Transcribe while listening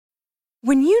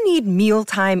When you need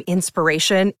mealtime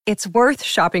inspiration, it's worth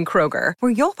shopping Kroger,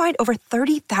 where you'll find over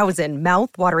 30,000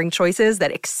 mouth-watering choices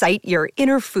that excite your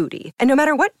inner foodie. And no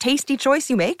matter what tasty choice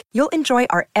you make, you'll enjoy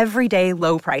our everyday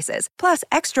low prices, plus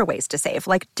extra ways to save,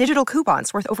 like digital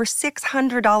coupons worth over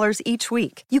 $600 each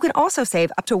week. You can also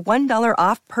save up to $1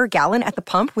 off per gallon at the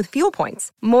pump with fuel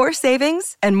points. More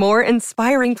savings and more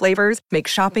inspiring flavors make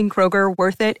shopping Kroger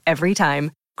worth it every time.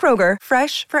 Kroger,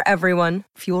 fresh for everyone.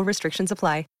 Fuel restrictions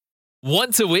apply.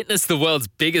 Want to witness the world's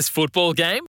biggest football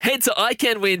game? Head to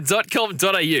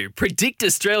iCanWin.com.au, predict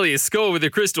Australia's score with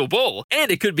a crystal ball, and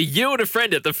it could be you and a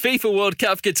friend at the FIFA World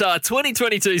Cup Qatar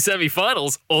 2022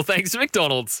 semi-finals, all thanks to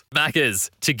McDonald's. Maccas,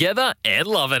 together and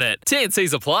loving it.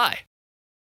 TNCs apply.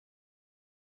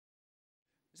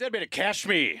 Is that a bit of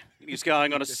Kashmir? Is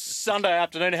going on a Sunday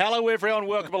afternoon. Hello, everyone.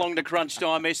 Welcome along to Crunch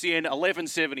Time. SEN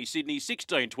 1170 Sydney,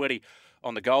 1620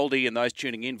 on the Goldie, and those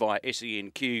tuning in via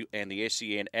SENQ and the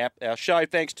SEN app. Our show,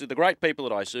 thanks to the great people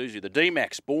at Isuzu, the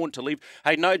D-Max, born to live.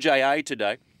 Hey, no JA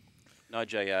today. No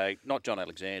JA, not John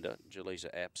Alexander,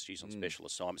 Julissa Apps. She's on special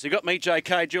assignment. So you got me,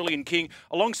 JK, Julian King,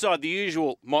 alongside the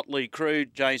usual motley crew,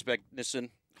 James Magnuson.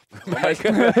 You've been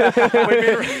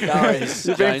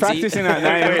practicing that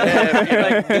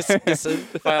name.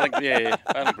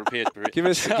 Failing prepared. Give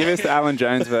us the Alan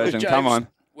Jones version. James, Come on.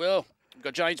 Well, we've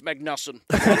got James Magnuson.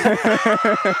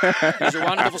 He's a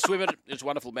wonderful swimmer. He's a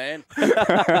wonderful man.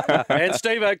 And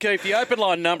Steve O'Keefe, the open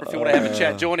line number if you want to have a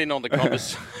chat. Join in on the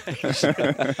conversation.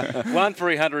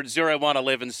 1300 01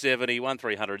 1170.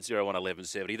 1300 01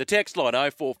 1170. The text line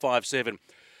 0457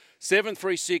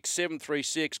 736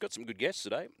 736. Got some good guests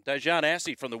today. Dejan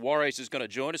Assi from the Warriors is going to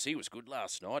join us. He was good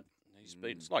last night.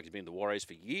 It's like he's been in the Warriors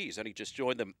for years, and he just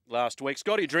joined them last week.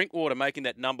 Scotty Drinkwater making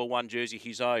that number one jersey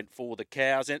his own for the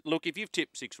Cows. And look, if you've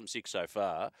tipped 6 from 6 so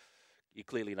far, you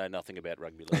clearly know nothing about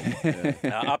rugby league.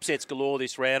 Upsets galore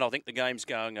this round. I think the game's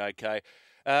going okay.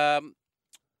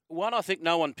 One I think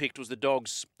no one picked was the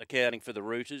Dogs accounting for the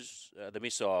Rooters. The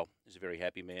Missile is a very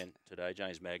happy man today,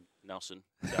 James Magnuson.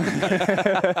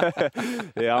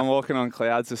 Yeah, I'm walking on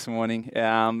clouds this morning.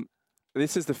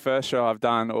 This is the first show I've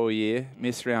done all year.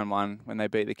 Missed round one when they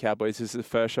beat the Cowboys. This is the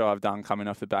first show I've done coming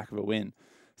off the back of a win.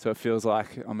 So it feels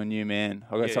like I'm a new man.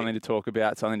 I've got something to talk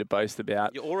about, something to boast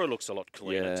about. Your aura looks a lot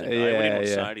cleaner today. Yeah, I didn't want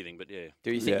to say anything, but yeah.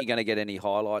 Do you think you're going to get any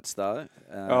highlights, though?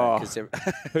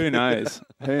 Who knows?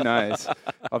 Who knows?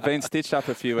 I've been stitched up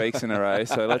a few weeks in a row,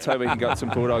 so let's hope we can get some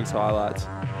Bulldogs highlights.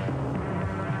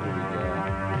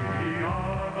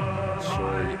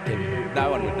 No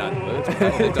one would know the words.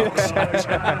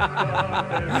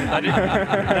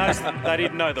 They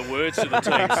didn't know the words to the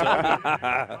team.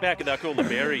 So back they're called the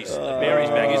Berries. The Berries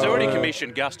back. He's already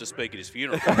commissioned Gus to speak at his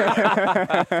funeral. Gus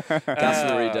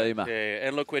the Redeemer. Yeah,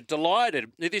 and look, we're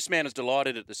delighted. This man is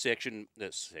delighted at the selection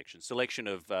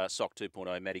of SOC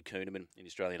 2.0, Matty Kuhneman in the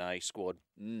Australian A squad.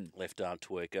 Left arm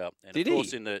twerker. And of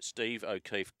course in the Steve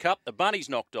O'Keefe Cup, the Bunnies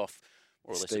knocked off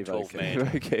more or less a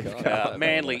 12-man.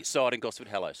 Manly side in Gosford.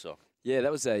 Hello, Sock. Yeah,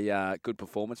 that was a good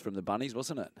performance from the Bunnies,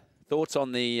 wasn't it? Thoughts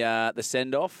on the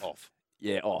send-off? Off.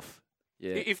 Yeah, off.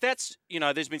 Yeah. If that's,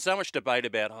 there's been so much debate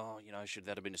about, should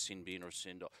that have been a sin bin or a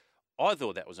send-off? I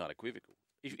thought that was unequivocal.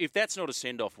 If that's not a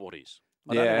send-off, what is?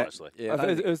 I don't know, honestly. Yeah,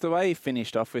 it was the way he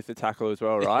finished off with the tackle as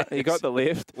well, right? He got the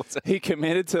lift. He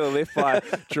committed to the lift by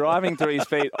driving through his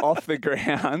feet off the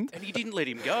ground. And he didn't let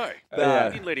him go. He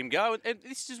didn't let him go. And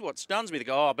this is what stuns me. They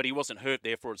go, but he wasn't hurt,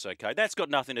 therefore it's okay. That's got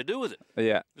nothing to do with it.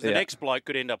 Yeah. Because the next bloke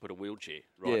could end up with a wheelchair.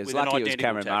 Right? Yeah, it's lucky it was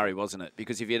Cameron Murray, wasn't it?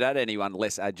 Because if you'd had anyone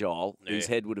less agile, his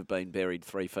head would have been buried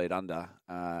 3 feet under,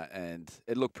 and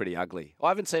it looked pretty ugly. I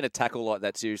haven't seen a tackle like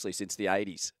that seriously since the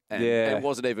 80s. And it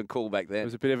wasn't even cool back then. It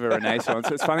was a bit of a renaissance.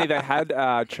 It's funny, they had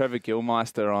Trevor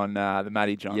Gilmeister on the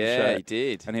Matty Johns show. Yeah, he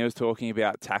did. And he was talking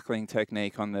about tackling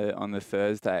technique on the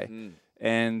Thursday.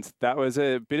 And that was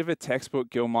a bit of a textbook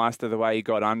Gilmeister, the way he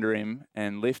got under him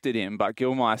and lifted him. But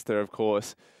Gilmeister, of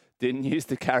course, didn't used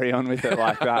to carry on with it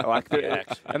like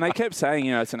that. And they kept saying,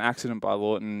 it's an accident by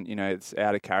Lawton, it's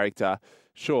out of character.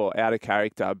 Sure, out of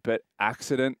character, but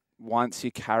accident once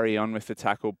you carry on with the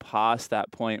tackle past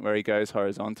that point where he goes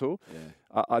horizontal. Yeah.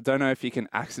 I don't know if you can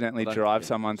accidentally drive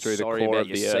someone through the core of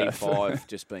the earth. C5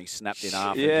 just being snapped in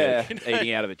half and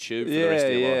eating out of a tube for the rest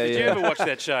of your life. Did you ever watch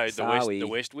that show, The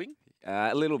West Wing?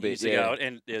 A little bit, ago,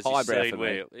 and there's this scene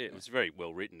where it was very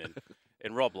well written,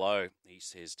 and Rob Lowe, he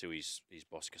says to his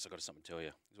boss, because I've got something to tell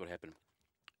you. Here's what happened.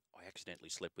 I accidentally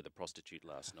slept with a prostitute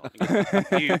last night.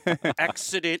 You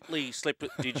accidentally slept with...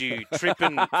 Did you trip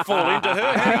and fall into her?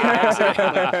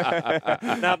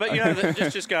 No, but,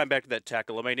 just going back to that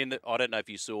tackle, I mean, I don't know if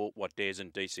you saw what Des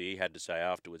and DCE had to say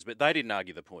afterwards, but they didn't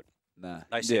argue the point. No.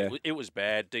 They said it was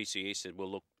bad. DCE said,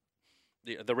 well, look,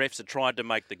 the refs are trying to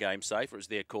make the game safer. It's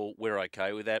their call. We're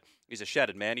okay with that. He's a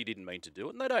shattered man. He didn't mean to do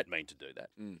it, and they don't mean to do that.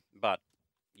 But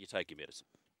you take your medicine.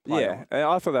 Yeah,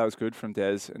 I thought that was good from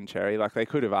Des and Cherry. Like, they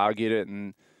could have argued it,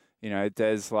 and, you know,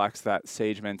 Des likes that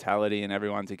siege mentality and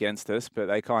everyone's against us, but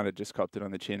they kind of just copped it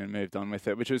on the chin and moved on with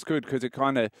it, which was good because it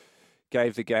kind of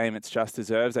gave the game its just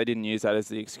deserves. They didn't use that as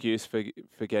the excuse for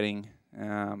getting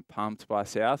pumped by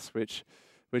Souths,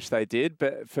 which they did.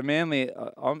 But for Manly,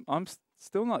 I'm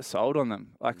still not sold on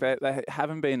them. Like, they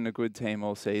haven't been a good team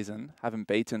all season, haven't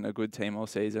beaten a good team all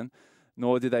season,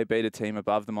 nor did they beat a team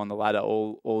above them on the ladder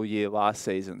all year last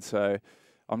season. So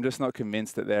I'm just not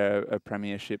convinced that they're a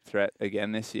premiership threat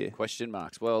again this year. Question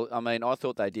marks. Well, I mean, I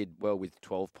thought they did well with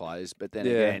 12 players, but then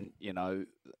again, you know,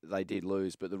 they did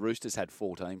lose. But the Roosters had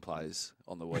 14 players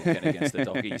on the weekend against the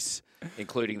Doggies,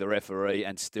 including the referee,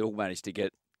 and still managed to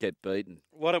get beaten.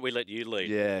 Why don't we let you lead?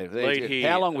 Yeah. Lead here.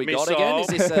 How long we got again? Is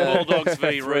this a Bulldogs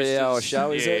v Roosters 3-hour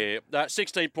show, is it?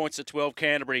 16 points to 12,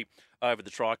 Canterbury over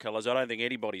the Tricolours. I don't think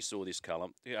anybody saw this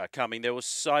coming. There was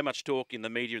so much talk in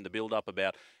the media in the build-up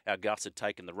about how Gus had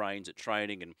taken the reins at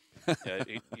training and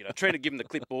Trent had given the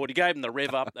clipboard. He gave him the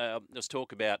rev up. There's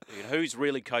talk about who's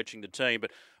really coaching the team. But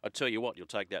I tell you what, you'll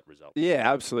take that result.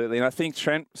 Yeah, absolutely. And I think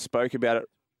Trent spoke about it.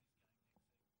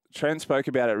 Trent spoke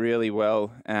about it really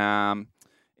well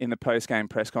in the post-game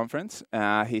press conference.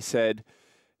 He said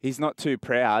he's not too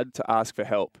proud to ask for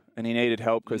help, and he needed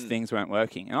help because things weren't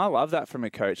working. And I love that from a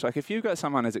coach. Like, if you've got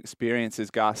someone as experienced as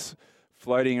Gus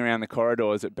floating around the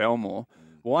corridors at Belmore,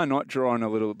 why not draw on a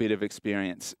little bit of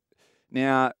experience?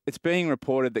 Now, it's being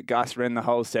reported that Gus ran the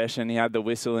whole session. He had the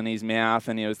whistle in his mouth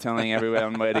and he was telling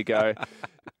everyone where to go.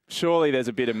 Surely there's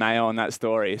a bit of mayo on that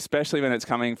story, especially when it's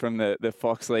coming from the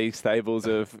Fox League stables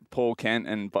of Paul Kent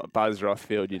and Buzz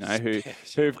Rothfield, you know,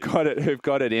 who've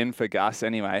got it in for Gus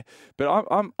anyway. But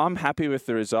I'm happy with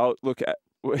the result. Look,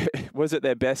 was it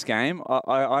their best game?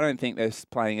 I don't think they're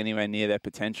playing anywhere near their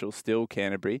potential still,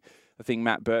 Canterbury. I think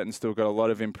Matt Burton's still got a lot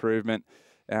of improvement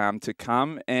to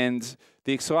come. And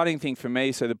the exciting thing for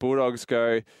me, so the Bulldogs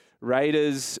go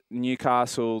Raiders,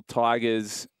 Newcastle,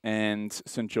 Tigers, and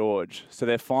St George. So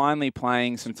they're finally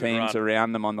playing some teams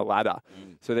around them on the ladder.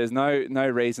 So there's no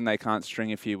reason they can't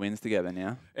string a few wins together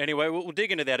now. Anyway, we'll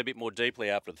dig into that a bit more deeply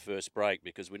after the first break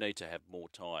because we need to have more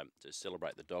time to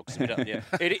celebrate the Dogs. Yeah,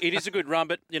 it is a good run,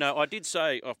 but I did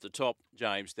say off the top,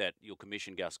 James, that you'll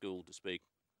commission Gus Gould to speak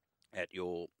at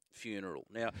your funeral.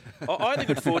 Now, I had the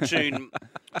good fortune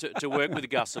to work with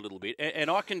Gus a little bit, and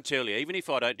I can tell you, even if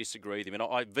I don't disagree with him, and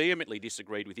I vehemently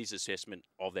disagreed with his assessment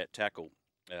of that tackle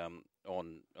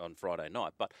on Friday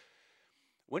night, but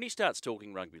when he starts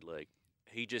talking rugby league,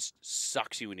 he just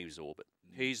sucks you into his orbit.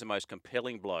 He's the most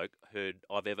compelling bloke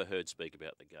I've ever heard speak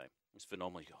about the game. It's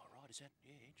phenomenal. You go, oh, right, is that?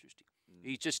 Yeah, interesting.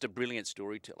 He's just a brilliant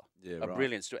storyteller. Yeah,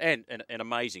 brilliant story, and an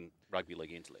amazing rugby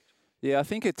league intellect. Yeah, I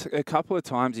think it's a couple of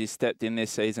times he's stepped in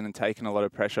this season and taken a lot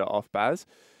of pressure off Baz.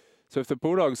 So if the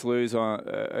Bulldogs lose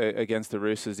against the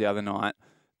Roosters the other night,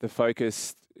 the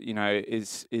focus,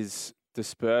 is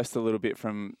dispersed a little bit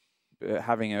from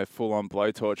having a full-on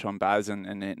blowtorch on Baz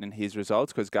and his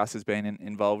results because Gus has been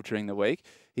involved during the week.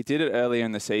 He did it earlier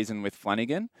in the season with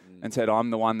Flanagan and said, I'm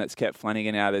the one that's kept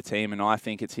Flanagan out of the team and I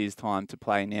think it's his time to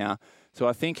play now. So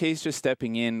I think he's just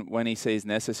stepping in when he sees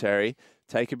necessary,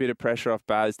 take a bit of pressure off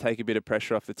Baz, take a bit of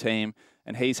pressure off the team,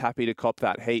 and he's happy to cop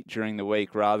that heat during the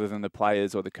week rather than the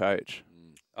players or the coach.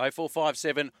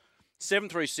 0457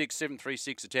 736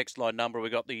 736, the text line number.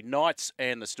 We've got the Knights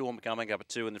and the Storm coming up at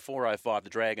 2, and the 405, the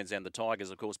Dragons and the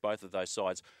Tigers, of course, both of those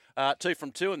sides. 2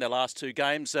 from 2 in their last 2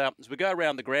 games. As we go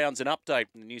around the grounds, an update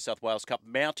in the New South Wales Cup.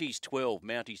 Mounties 12,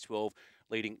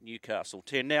 leading Newcastle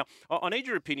 10. Now, I need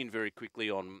your opinion very quickly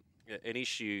on an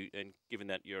issue, and given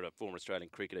that you're a former Australian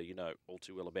cricketer, you know all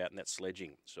too well about, and that's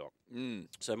sledging soccer.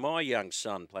 So my young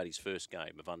son played his first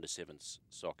game of under-7s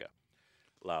soccer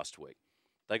last week.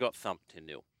 They got thumped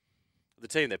 10-0. The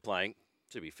team they're playing,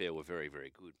 to be fair, were very,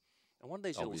 very good. And one of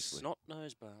these little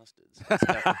snot-nosed bastards.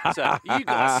 So you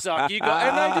guys suck. And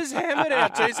they just hammered our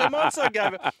team. So my son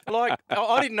gave it.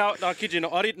 I didn't know. I kid you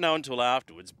not. I didn't know until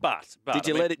afterwards. But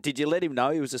did you let him know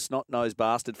he was a snot-nosed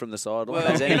bastard from the sideline?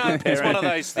 Well, it's one of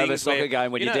those things. Of a soccer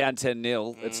game when you're down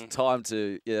 10-0, it's time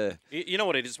to You know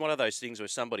what it is? One of those things where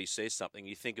somebody says something,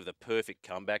 you think of the perfect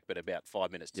comeback, but about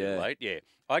 5 minutes too late. Yeah,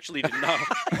 I actually didn't know.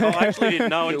 I actually didn't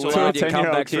know until after.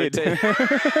 Comeback for a team.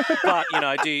 But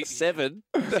do you, 7.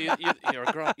 You're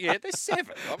a great. Yeah, they're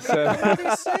 7.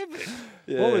 They're 7.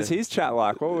 Yeah. What was his chat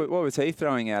like? What was he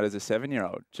throwing out as a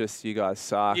 7-year-old? Just you guys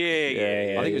suck.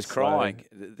 Yeah. I think he was crying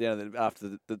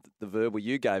after the verbal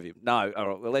you gave him. No, all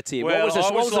right, well, let's hear. Well,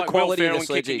 what was like the quality Will of the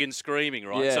sledging? kicking and screaming,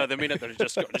 right? Yeah. So the minute they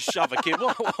just got to shove a kid,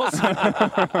 what was it?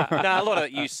 No, a lot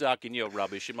of you suck and you're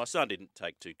rubbish. And my son didn't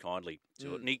take too kindly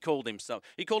to it. And he called him a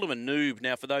noob.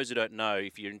 Now, for those who don't know,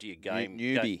 if you're into your game,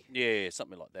 newbie. Yeah,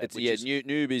 something like that.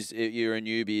 Noob is you're a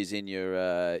newbie is in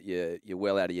you're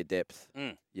well out of your depth.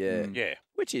 Yeah.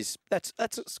 Which is that's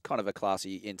kind of a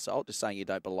classy insult, just saying you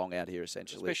don't belong out here,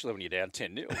 essentially. Especially when you're down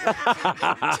 10-0.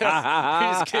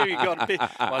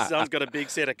 My son's got a big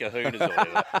set of kahunas or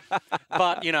whatever.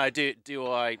 But, do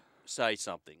I say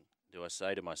something? Do I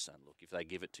say to my son, look, if they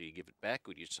give it to you, give it back?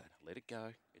 Or do you say, let it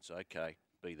go, it's okay,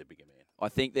 be the bigger man? I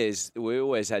think we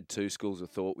always had two schools of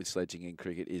thought with sledging in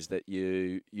cricket, is that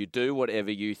you do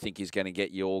whatever you think is going to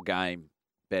get your game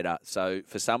better. So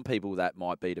for some people that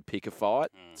might be to pick a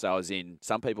fight. So as in,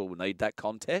 some people will need that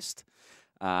contest.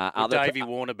 Davey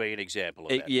Warner be an example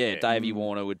of that? Yeah, Davey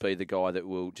Warner would be the guy that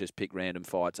will just pick random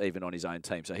fights, even on his own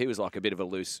team. So he was like a bit of a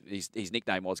loose. His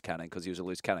nickname was Cannon because he was a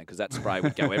loose cannon, because that spray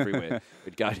would go everywhere.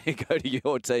 It'd go to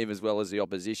your team as well as the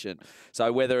opposition.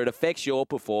 So whether it affects your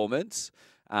performance,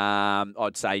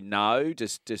 I'd say no.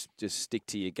 Just stick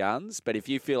to your guns. But if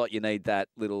you feel like you need that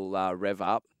little rev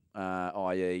up,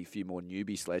 i.e. a few more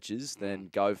newbie sledges, then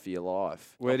go for your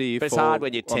life. Where do you but fall it's hard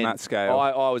when you're 10. on that scale?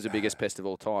 I was the biggest pest of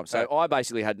all time. So I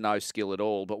basically had no skill at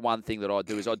all. But one thing that I'd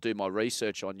do is I'd do my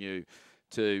research on you.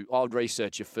 I'd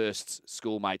research your first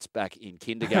schoolmates back in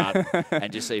kindergarten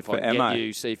and just see if I can get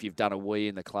you, see if you've done a wee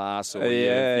in the class or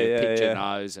you've picked your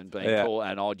nose and been caught,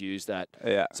 and I'd use that.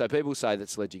 Yeah. So people say that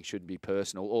sledging shouldn't be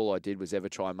personal. All I did was ever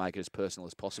try and make it as personal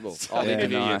as possible. I'd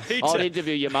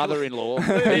interview your mother-in-law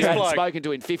who you hadn't spoken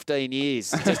to in 15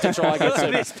 years just to try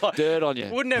and get some dirt on you.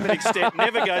 Wouldn't have an extent,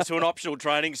 never goes to an optional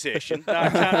training session. No, I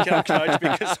can't come, coach,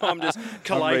 because I'm just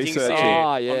collating stuff.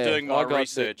 I'm doing my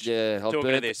research. Talking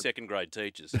to their second grade teachers.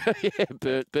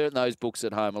 Burnt those books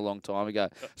at home a long time ago.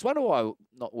 It's wonder why I'm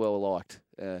not well liked.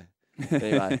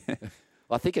 Anyway,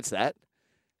 I think it's that.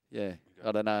 Yeah,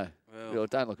 I don't know. Well,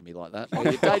 don't look at me like that.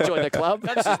 Don't join the club.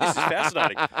 This is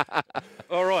fascinating.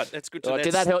 All right, that's good to know.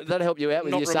 Did that help you out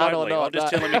with your son or not? I'll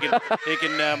just tell him he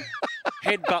can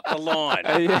headbutt the line,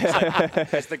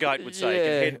 as the goat would say.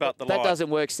 He can headbutt the line. That doesn't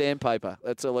work sandpaper.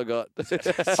 That's all I got.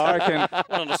 I reckon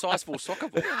on a size 4 soccer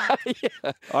ball.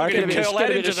 I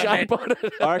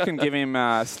reckon give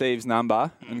him Steve's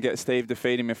number and get Steve to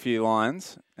feed him a few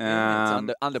lines.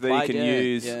 Underplayed, that you can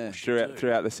use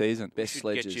throughout the season. Best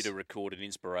sledges. Get you to record an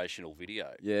inspirational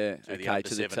video. Yeah, to the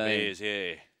under-7 Bears.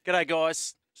 Yeah. G'day,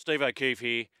 guys. Steve O'Keefe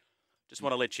here. Just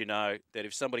want to let you know that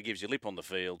if somebody gives you lip on the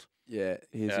field, here's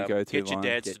your go-to get your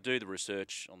dads to do the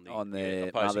research on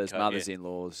their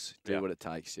mothers-in-laws. Do what it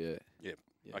takes. Yeah.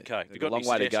 Okay. A long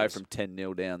way to go from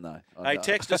 10-0 down, though. Hey,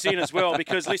 text us in as well,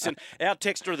 because, listen, our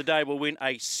texter of the day will win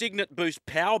a Signet Boost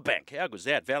Power Bank. How good is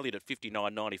that? Valued at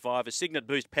 $59.95. A Signet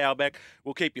Boost Power Bank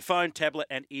will keep your phone, tablet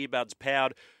and earbuds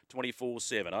powered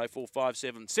 24/7.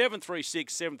 0457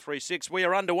 736 736. We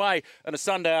are underway on a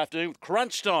Sunday afternoon with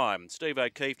Crunch Time. Steve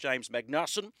O'Keefe, James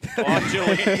Magnussen. I'm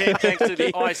Julian Kent, thanks to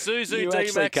the Isuzu You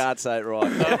D-Max. actually can't say it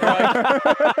right.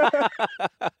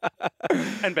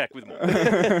 And back with more.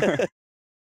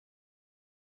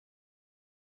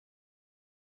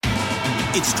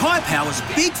 It's Tyre Power's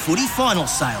Big Footy Final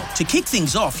Sale. To kick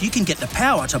things off, you can get the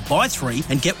power to buy 3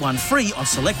 and get 1 free on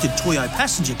selected Toyo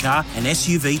passenger car and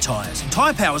SUV tyres.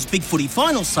 Tyre Power's Big Footy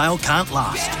Final Sale can't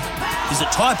last. Visit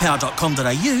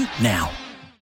tyrepower.com.au now.